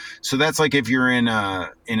eye. So that's like if you're in a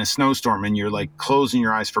snowstorm and you're like closing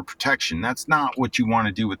your eyes for protection. That's not what you want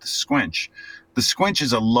to do with the squinch. The squinch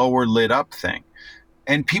is a lower lid up thing.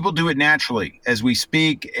 And people do it naturally. As we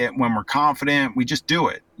speak, when we're confident, we just do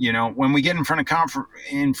it. You know, when we get in front of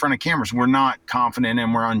cameras, we're not confident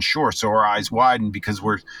and we're unsure. So our eyes widen because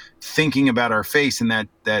we're thinking about our face, and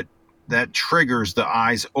that triggers the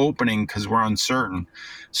eyes opening because we're uncertain.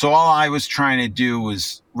 So all I was trying to do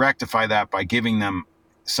was rectify that by giving them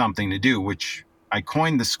something to do, which I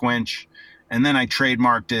coined the squinch, and then I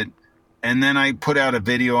trademarked it. And then I put out a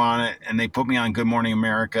video on it, and they put me on Good Morning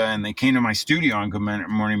America, and they came to my studio on Good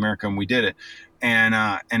Morning America, and we did it. And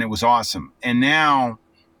it was awesome. And now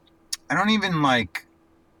I don't even like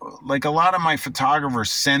a lot of my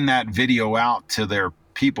photographers send that video out to their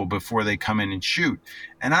people before they come in and shoot.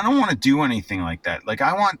 And I don't want to do anything like that. Like,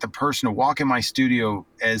 I want the person to walk in my studio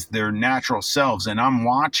as their natural selves, and I'm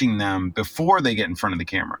watching them before they get in front of the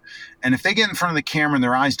camera. And if they get in front of the camera and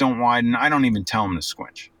their eyes don't widen, I don't even tell them to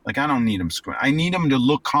squinch. Like, I don't need them to squint. I need them to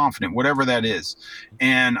look confident, whatever that is.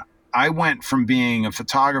 And I went from being a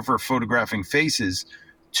photographer photographing faces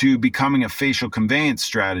to becoming a facial conveyance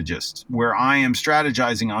strategist, where I am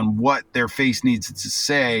strategizing on what their face needs to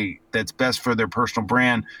say that's best for their personal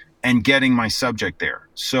brand and getting my subject there.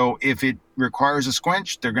 So if it requires a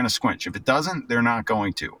squinch, they're going to squinch. If it doesn't, they're not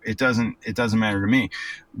going to. It doesn't matter to me.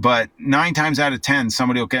 But 9 times out of 10,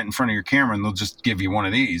 somebody will get in front of your camera and they'll just give you one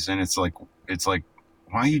of these. And it's like,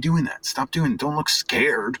 why are you doing that? Stop doing it. Don't look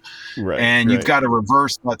scared. Right. And you've got to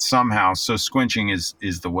reverse that somehow. So squinching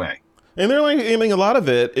is the way. And they're like, I mean, a lot of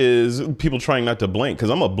it is people trying not to blink, because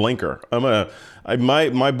I'm a blinker.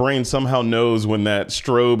 My brain somehow knows when that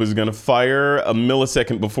strobe is going to fire a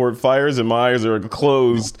millisecond before it fires, and my eyes are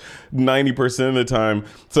closed 90% of the time.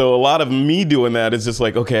 So a lot of me doing that is just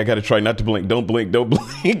like, okay, I got to try not to blink. Don't blink. Don't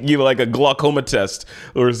blink. You like a glaucoma test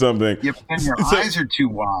or something. Yeah, and your eyes are too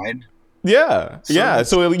wide. Yeah.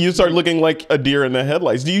 So you start looking like a deer in the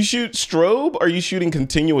headlights. Do you shoot strobe, or are you shooting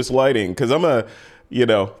continuous lighting? Because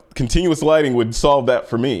continuous lighting would solve that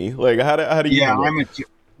for me. Like, how do you? Yeah,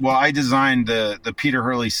 I designed the Peter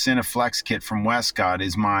Hurley Cineflex kit from Westcott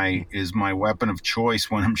is my weapon of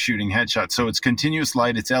choice when I'm shooting headshots. So it's continuous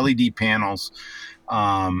light. It's LED panels.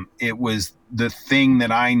 It was the thing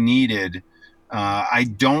that I needed. I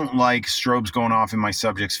don't like strobes going off in my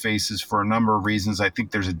subjects' faces for a number of reasons. I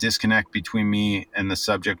think there's a disconnect between me and the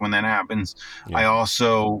subject when that happens. Yeah. I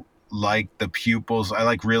also like the pupils. I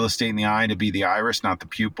like real estate in the eye to be the iris, not the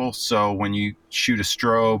pupil. So when you shoot a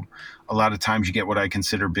strobe, a lot of times you get what I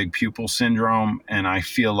consider big pupil syndrome. And I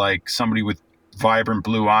feel like somebody with vibrant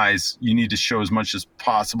blue eyes, you need to show as much as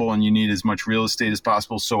possible, and you need as much real estate as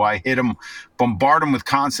possible. So I bombard them with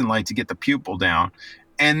constant light to get the pupil down.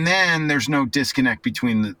 And then there's no disconnect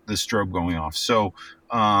between the strobe going off. So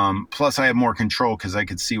plus I have more control because I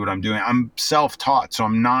could see what I'm doing. I'm self-taught, so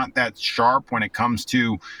I'm not that sharp when it comes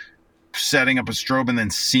to setting up a strobe and then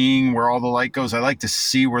seeing where all the light goes. I like to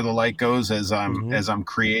see where the light goes as I'm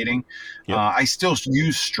creating. Yep. I still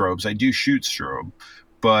use strobes. I do shoot strobe,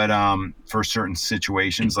 but for certain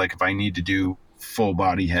situations, like if I need to do full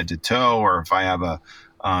body head to toe, or if I have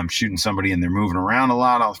shooting somebody and they're moving around a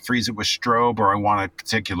lot, I'll freeze it with strobe, or I want a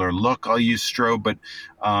particular look, I'll use strobe. But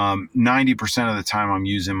 90% of the time I'm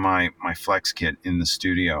using my Flex kit in the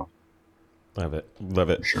studio. Love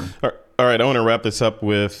it. Sure. All right, I want to wrap this up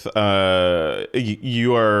with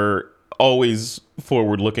you are always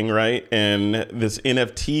forward looking, right? And this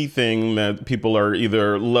NFT thing that people are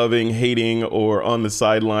either loving, hating, or on the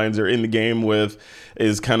sidelines or in the game with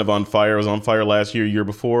is kind of on fire. It was on fire last year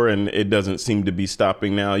before, and it doesn't seem to be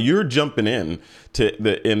stopping now. You're jumping in to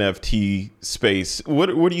the NFT space. What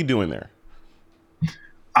are you doing there?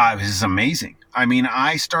 This is amazing. I mean,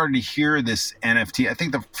 I started to hear this NFT. I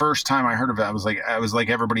think the first time I heard of it, I was like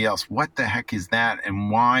everybody else. What the heck is that? And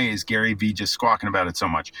why is Gary Vee just squawking about it so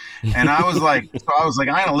much? And I was like, I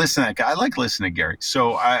gotta listen to that guy. I like listening to Gary,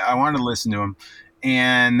 so I wanted to listen to him.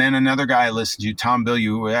 And then another guy I listened to, Tom Bilyeu,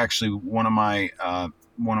 who was actually one of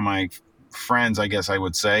my friends, I guess I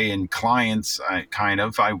would say, and clients.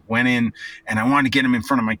 I went in and I wanted to get him in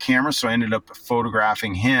front of my camera, so I ended up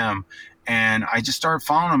photographing him. And I just started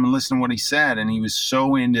following him and listening to what he said. And he was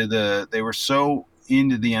they were so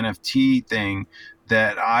into the NFT thing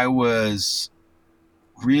that I was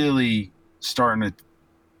really starting to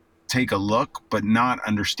take a look, but not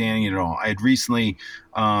understanding it at all. I had recently,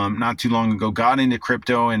 not too long ago, got into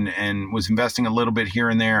crypto and was investing a little bit here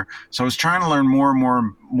and there. So I was trying to learn more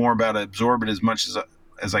and more about it, absorb it as much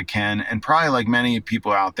as I can. And probably like many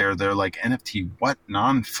people out there, they're like, NFT, what?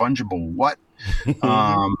 Non-fungible, what?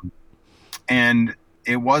 And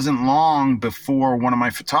it wasn't long before one of my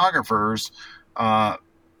photographers,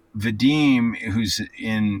 Vadim, who's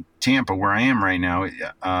in Tampa, where I am right now,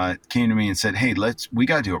 came to me and said, hey, we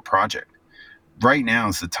got to do a project. Right now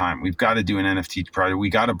is the time. We've got to do an NFT project. We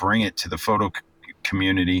got to bring it to the photo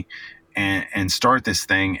community and start this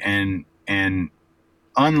thing. And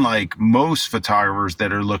unlike most photographers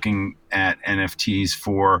that are looking at NFTs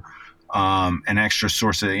for an extra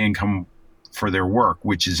source of income for their work,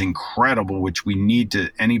 which is incredible, which we need to,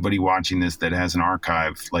 anybody watching this that has an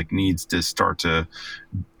archive, like, needs to start to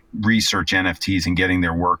research NFTs and getting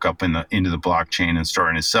their work up into the blockchain and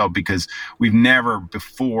starting to sell, because we've never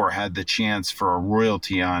before had the chance for a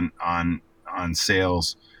royalty on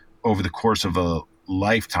sales over the course of a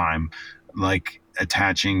lifetime, like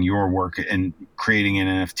attaching your work and creating an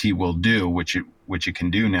NFT will do, which it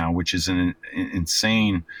can do now, which is an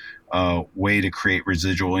insane way to create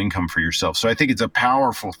residual income for yourself. So I think it's a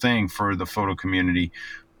powerful thing for the photo community.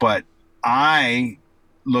 But I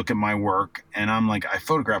look at my work and I'm like, I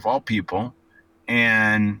photograph all people,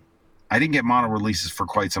 and I didn't get model releases for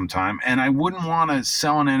quite some time, and I wouldn't want to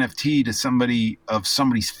sell an NFT to somebody of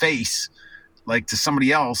somebody's face, like to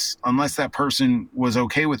somebody else, unless that person was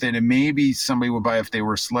okay with it, and maybe somebody would buy if they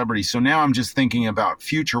were a celebrity. So now I'm just thinking about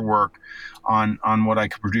future work on what I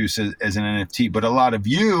could produce as an NFT. But a lot of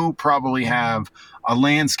you probably have a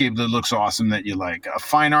landscape that looks awesome that you like, a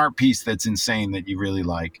fine art piece that's insane that you really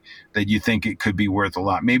like, that you think it could be worth a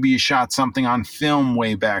lot. Maybe you shot something on film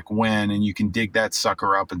way back when, and you can dig that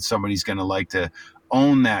sucker up, and somebody's going to like to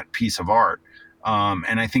own that piece of art.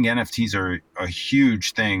 And I think NFTs are a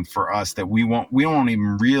huge thing for us that we don't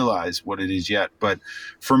even realize what it is yet. But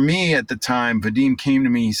for me at the time, Vadim came to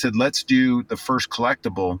me, he said, let's do the first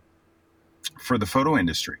collectible for the photo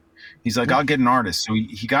industry. He's like, I'll get an artist. So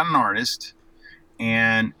he got an artist,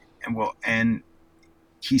 and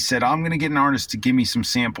he said, I'm going to get an artist to give me some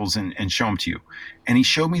samples and show them to you. And he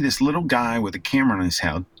showed me this little guy with a camera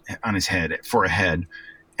on his head for a head.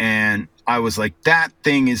 And I was like, that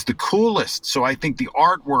thing is the coolest. So I think the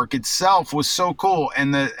artwork itself was so cool,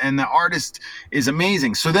 and the artist is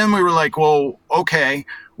amazing. So then we were like, well, okay,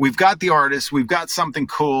 we've got the artist, we've got something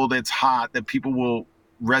cool that's hot that people will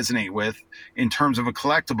resonate with in terms of a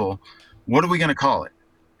collectible. What are we going to call it?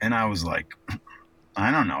 And I was like,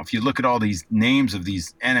 I don't know. If you look at all these names of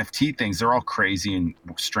these NFT things, they're all crazy and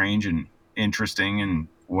strange and interesting and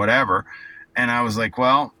whatever. And I was like,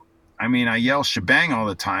 well, I mean, I yell shebang all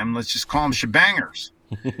the time. Let's just call them shebangers.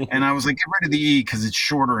 And I was like, get rid of the E because it's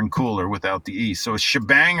shorter and cooler without the E. So it's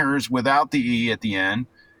shebangers without the E at the end.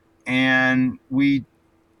 And we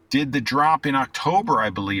did the drop in October,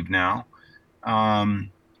 I believe now,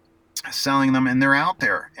 selling them, and they're out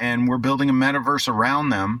there. And we're building a metaverse around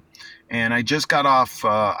them. And I just got off,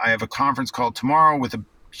 I have a conference call tomorrow with a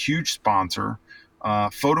huge sponsor.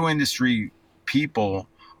 Photo industry people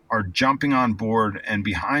are jumping on board and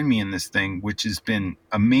behind me in this thing, which has been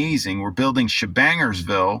amazing. We're building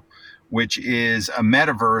Shebangersville, which is a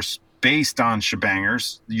metaverse based on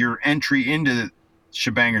Shebangers. Your entry into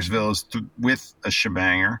Shebangersville is with a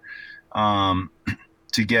Shebanger.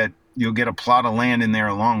 You'll get a plot of land in there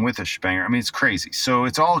along with a Shebanger. I mean, it's crazy. So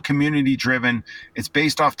it's all community driven. It's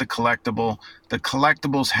based off the collectible. The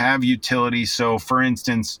collectibles have utility. So for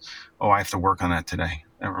instance, I have to work on that today.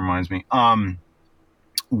 That reminds me.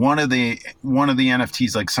 One of the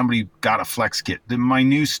NFTs, like somebody got a flex kit. My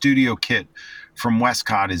new studio kit from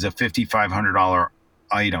Westcott is a $5,500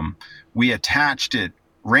 item. We attached it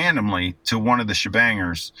randomly to one of the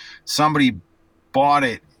Shebangers. Somebody bought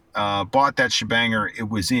that Shebanger.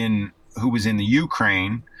 Who was in the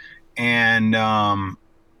Ukraine and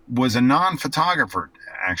was a non-photographer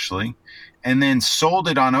actually, and then sold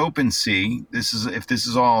it on OpenSea. If this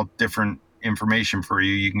is all different information for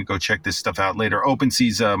you, you can go check this stuff out later.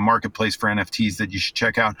 OpenSea's a marketplace for NFTs that you should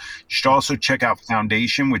check out. You should also check out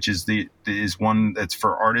Foundation, which is one that's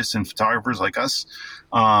for artists and photographers like us.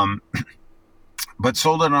 But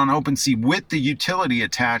sold it on OpenSea with the utility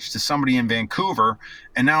attached to somebody in Vancouver.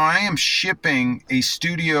 And now I am shipping a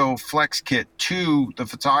studio flex kit to the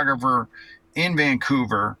photographer in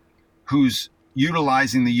Vancouver who's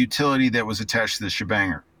utilizing the utility that was attached to the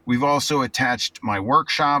Shebanger. We've also attached my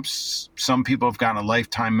workshops. Some people have gotten a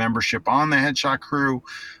lifetime membership on the Headshot Crew.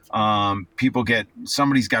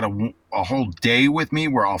 Somebody's got a whole day with me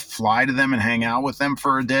where I'll fly to them and hang out with them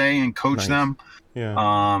for a day and coach them.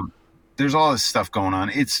 Yeah. There's all this stuff going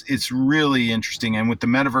on. It's really interesting. And with the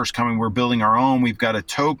metaverse coming, we're building our own. We've got a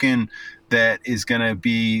token that is going to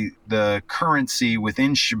be the currency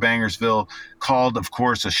within Shebangersville called, of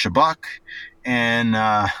course, a Shebuck. And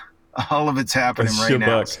all of it's happening right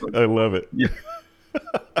now. So, I love it. Yeah.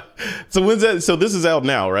 So when's that? So this is out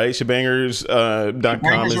now, right?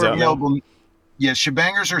 Shebangers.com is out now. Yeah,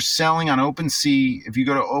 Shebangers are selling on OpenSea. If you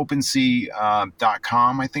go to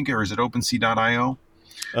OpenSea.com, I think, or is it OpenSea.io?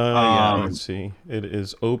 Yeah, let's see. It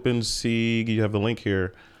is OpenSea. You have the link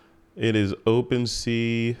here. It is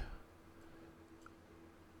OpenSea.io.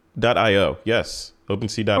 Yes,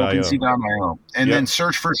 OpenSea.io. OpenSea.io. And Yep. then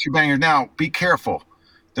search for Shebangers. Now, be careful.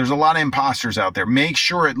 There's a lot of imposters out there. Make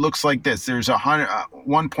sure it looks like this. There's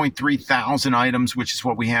 1.3 thousand items, which is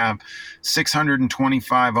what we have,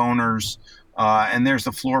 625 owners, and there's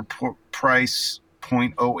the floor price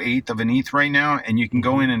 0.08 of an ETH right now, and you can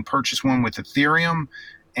go in and purchase one with Ethereum,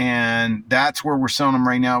 and that's where we're selling them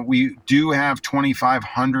right now. We do have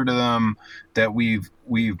 2,500 of them that we've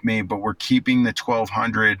made, but we're keeping the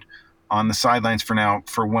 1,200 on the sidelines for now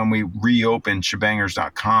for when we reopen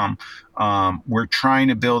shebangers.com. We're trying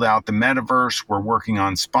to build out the metaverse. We're working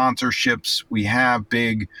on sponsorships. We have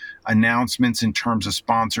big announcements in terms of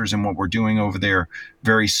sponsors and what we're doing over there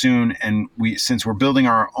very soon. And since we're building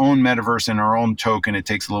our own metaverse and our own token, it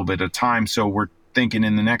takes a little bit of time. So we're thinking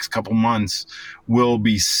in the next couple months, we'll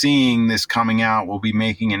be seeing this coming out. We'll be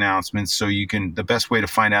making announcements. So the best way to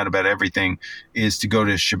find out about everything is to go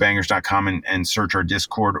to shebangers.com and search our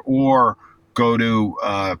Discord, or go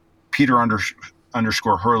to Peter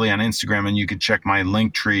underscore Hurley on Instagram, and you can check my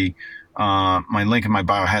link tree. My link in my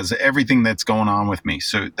bio has everything that's going on with me.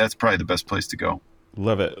 So that's probably the best place to go.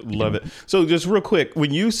 Love it. Love it. So just real quick,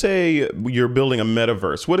 when you say you're building a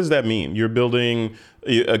metaverse, what does that mean? You're building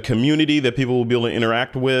a community that people will be able to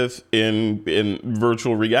interact with in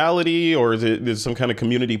virtual reality, or is it some kind of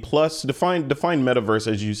community plus? Define metaverse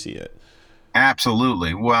as you see it.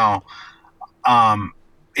 Absolutely. Well,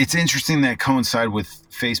 it's interesting that coincide with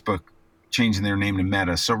Facebook changing their name to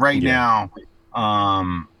Meta. So right now,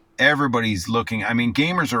 everybody's looking. I mean,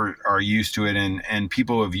 gamers are used to it, and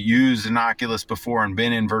people who have used an Oculus before and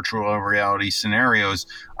been in virtual reality scenarios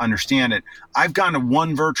understand it. I've gone to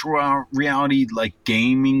one virtual reality like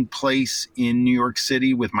gaming place in New York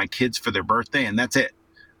City with my kids for their birthday, and that's it.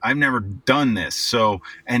 I've never done this. So,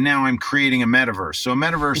 and now I'm creating a metaverse. So a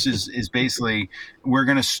metaverse is basically, we're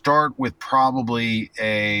going to start with probably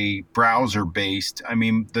a browser based. I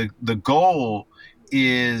mean, the goal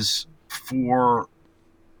is for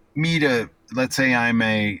me to, let's say I'm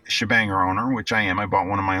a Shebanger owner, which I am. I bought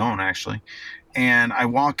one of my own actually. And I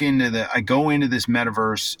go into this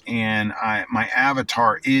metaverse, and my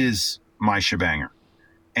avatar is my Shebanger.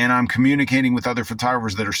 And I'm communicating with other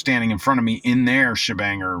photographers that are standing in front of me in their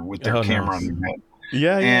Shebanger with their camera on their head.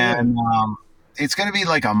 Yeah. It's going to be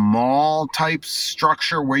like a mall type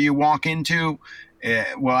structure where you walk into.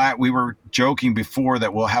 We were joking before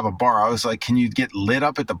that we'll have a bar. I was like, can you get lit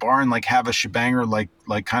up at the bar and like have a Shebanger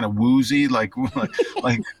like kind of woozy, like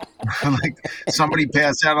somebody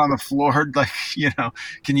passed out on the floor, like,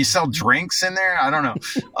 can you sell drinks in there? I don't know.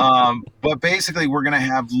 But basically we're going to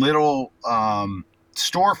have little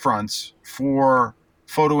storefronts for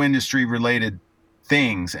photo industry related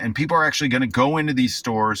things, and people are actually going to go into these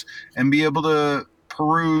stores and be able to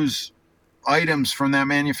peruse items from that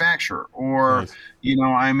manufacturer. Or nice.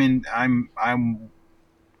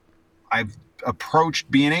 I've approached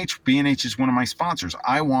B&H. B&H is one of my sponsors.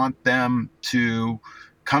 I want them to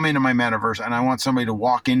come into my metaverse, and I want somebody to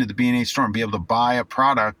walk into the B&H store and be able to buy a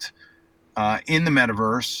product in the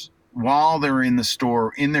metaverse while they're in the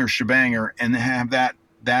store in their Shebanger, and have that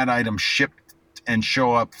item shipped and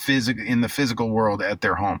show up in the physical world at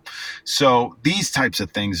their home. So these types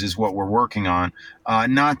of things is what we're working on.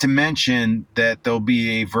 Not to mention that there'll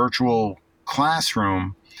be a virtual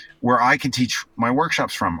classroom where I can teach my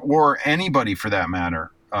workshops from, or anybody for that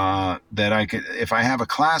matter, that I could, if I have a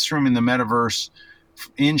classroom in the metaverse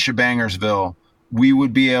in Shebangersville, we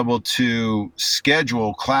would be able to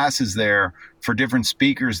schedule classes there for different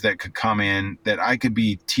speakers that could come in, that I could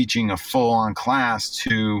be teaching a full-on class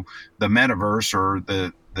to the metaverse or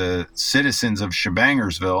the citizens of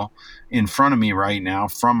Shebangersville in front of me right now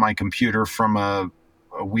from my computer, from a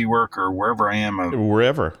WeWork or wherever I am.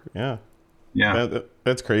 Wherever, yeah. Yeah.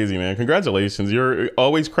 That's crazy, man. Congratulations. You're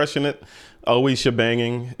always crushing it, always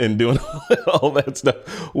shebanging and doing all that stuff.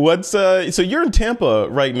 So you're in Tampa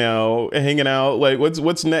right now hanging out. Like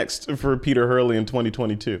what's next for Peter Hurley in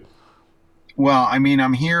 2022? Well, I mean,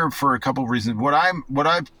 I'm here for a couple of reasons. What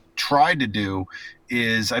I've tried to do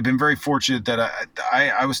is, I've been very fortunate that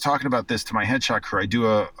I was talking about this to my headshot crew. I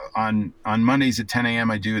do on Mondays at 10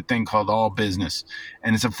 a.m. I do a thing called All Business,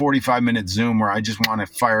 and it's a 45-minute Zoom where I just want to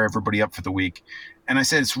fire everybody up for the week. And I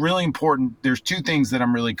said, it's really important. There's two things that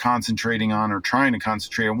I'm really concentrating on, or trying to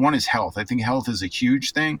concentrate on. One is health. I think health is a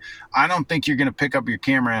huge thing. I don't think you're going to pick up your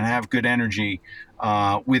camera and have good energy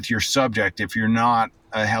with your subject if you're not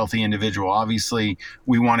a healthy individual. Obviously,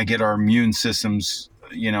 we want to get our immune systems,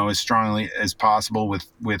 as strongly as possible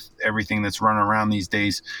with everything that's running around these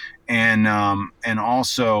days. And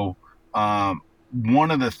also,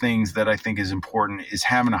 one of the things that I think is important is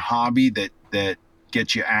having a hobby that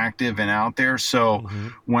gets you active and out there. So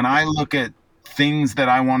when I look at things that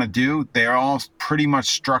I want to do, they're all pretty much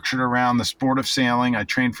structured around the sport of sailing. I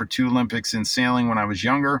trained for 2 Olympics in sailing when I was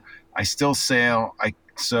younger. I still sail.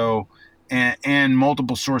 And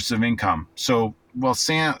multiple sources of income. So,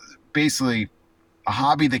 basically a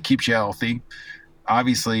hobby that keeps you healthy.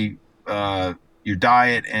 Obviously, your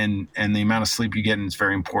diet and the amount of sleep you get is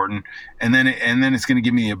very important. And then it's going to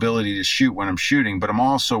give me the ability to shoot when I'm shooting, but I'm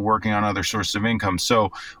also working on other sources of income.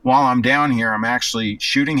 So while I'm down here, I'm actually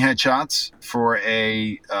shooting headshots for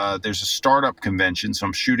there's a startup convention. So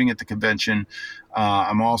I'm shooting at the convention.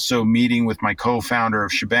 I'm also meeting with my co-founder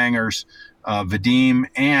of Shebangers, Vadim,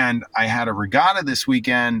 and I had a regatta this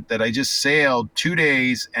weekend that I just sailed 2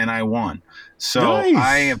 days and I won. So nice.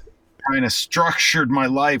 I have kind of structured my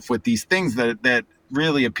life with these things that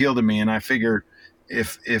really appeal to me, and I figure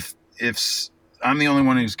if I'm the only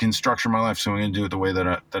one who can structure my life, so I'm going to do it the way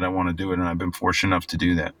that I want to do it, and I've been fortunate enough to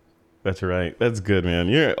do that. That's right. That's good, man.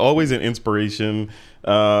 You're always an inspiration.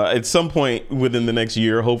 At some point within the next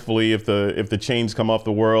year, hopefully, if the chains come off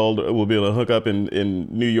the world, we'll be able to hook up in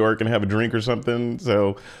New York and have a drink or something.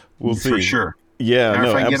 So we'll see. For sure. Yeah, and no,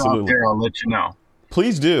 if I absolutely. get out there, I'll let you know.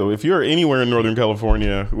 Please do. If you're anywhere in Northern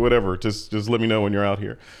California, whatever, just let me know when you're out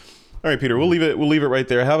here. All right, Peter, we'll leave it right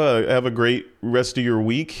there. Have a great rest of your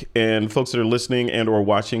week. And folks that are listening and or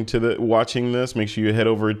watching this, make sure you head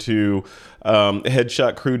over to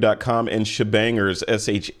headshotcrew.com and Shebangers,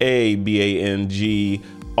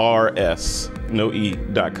 SHABANGRS, no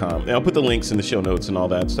E.com. And I'll put the links in the show notes and all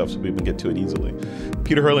that stuff so people can get to it easily.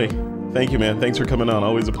 Peter Hurley, thank you, man. Thanks for coming on.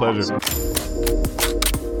 Always a pleasure.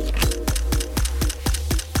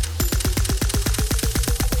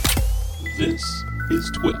 This is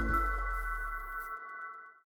TWIP.